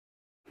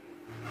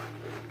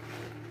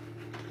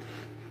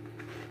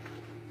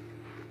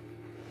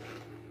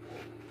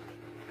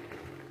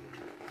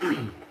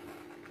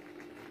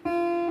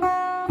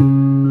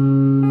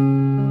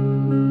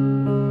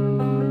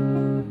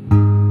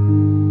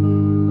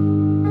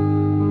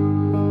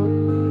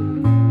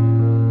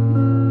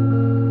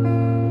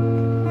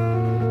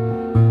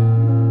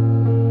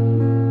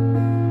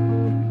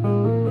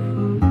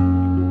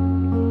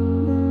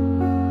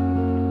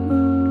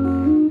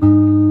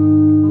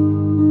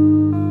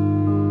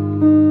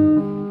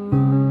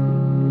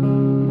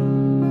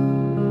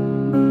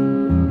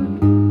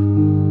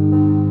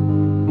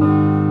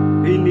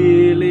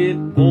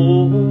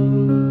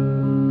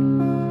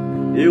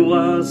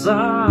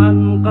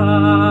Iwasan ka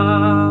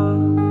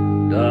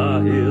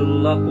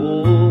dahil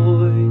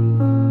ako'y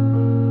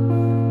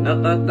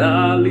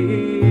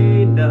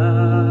nakatali na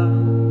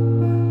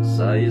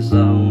sa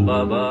isang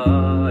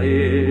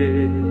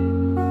babae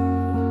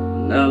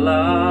na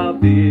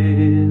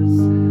labis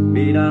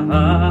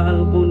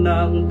minahal ko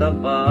ng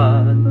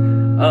tapat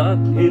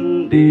at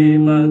hindi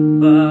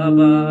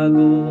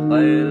magbabago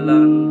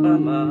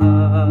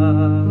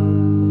kailanpaman.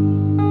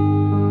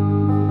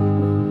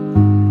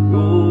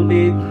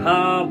 Ngunit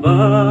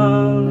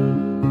habang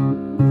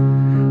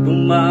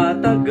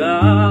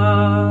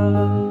tumatagal,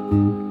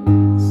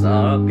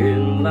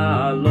 sa'kin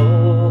lalo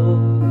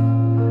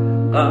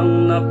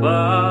kang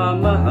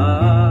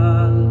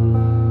napamahal.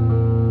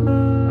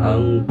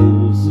 Ang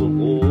puso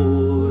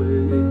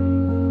ko'y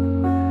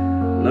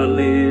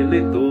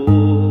nalilito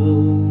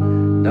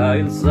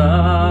dahil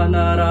sa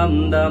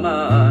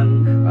naramdaman.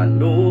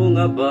 Ano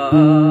nga ba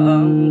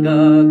ang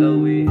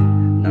gagawin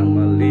nang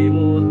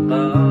malimot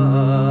ka?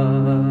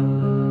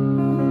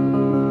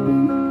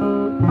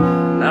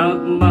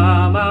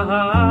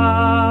 Nagmamahal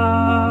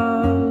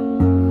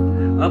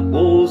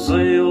ako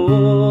sa'yo,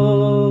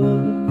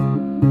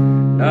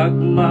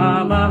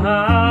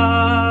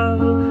 nagmamahal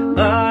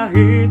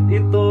kahit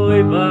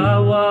ito'y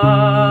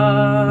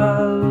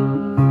bawal.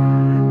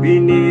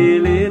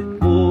 Pinilit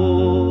ko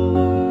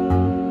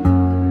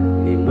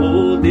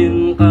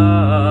limutin ka,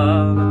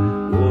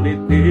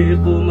 ngunit di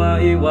ko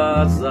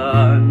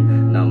maiwasan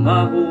na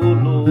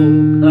mahulog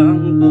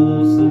ang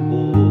puso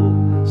ko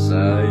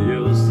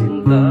sa'yo,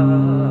 sinta.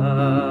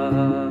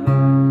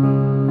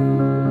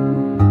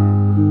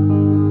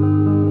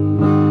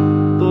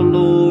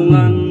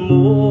 Tulungan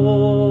mo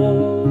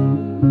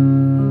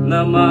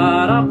na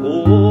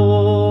marako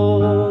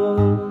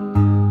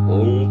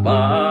kung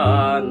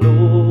paano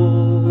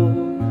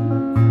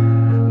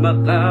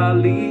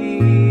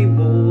makalimot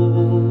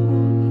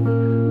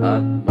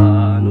at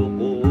paano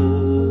ko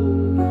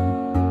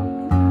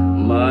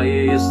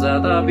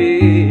maisatabi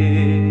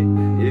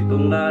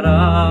itong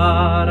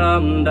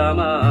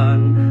nararamdaman.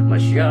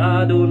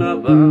 Masyado na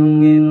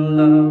bang in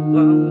love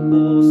ang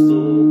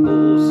puso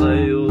ko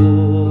sa'yo?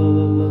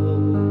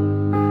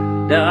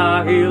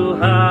 Dahil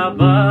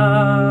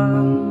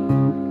habang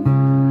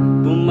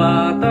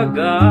tumatagal,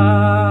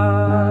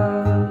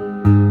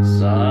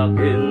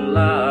 sa'kin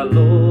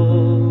lalo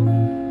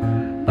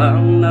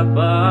ang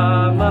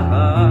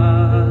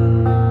napamahal.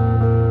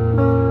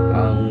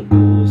 Ang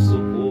puso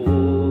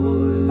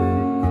ko'y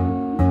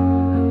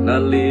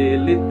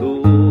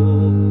nalilito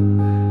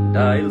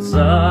dahil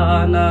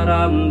sa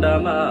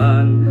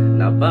naramdaman.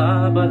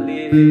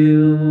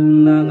 Napabaliw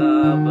na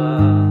nga ba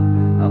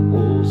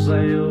ako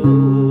sa'yo?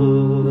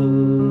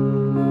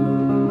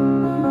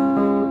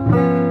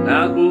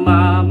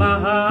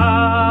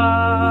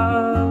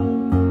 Nagmamahal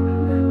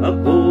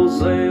ako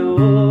sa'yo,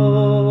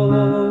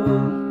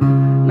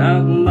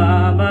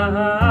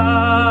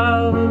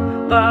 nagmamahal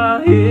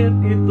kahit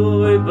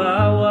ito'y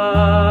bawal.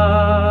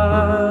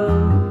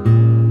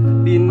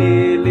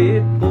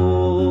 Pinilit ko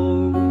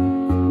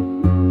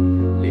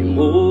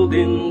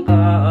limutin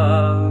ka,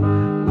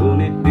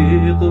 ngunit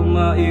di ko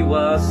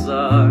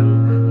maiwasan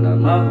na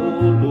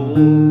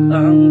mahulog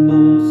ang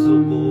puso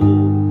ko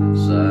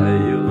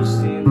sa'yo,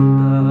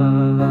 sinta.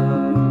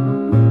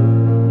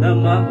 Na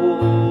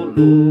mahulog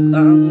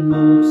ang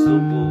puso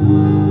ko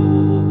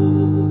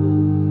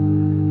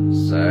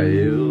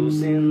sa'yo,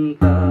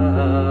 sinta.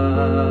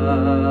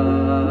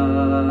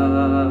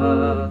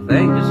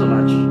 Thank you so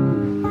much.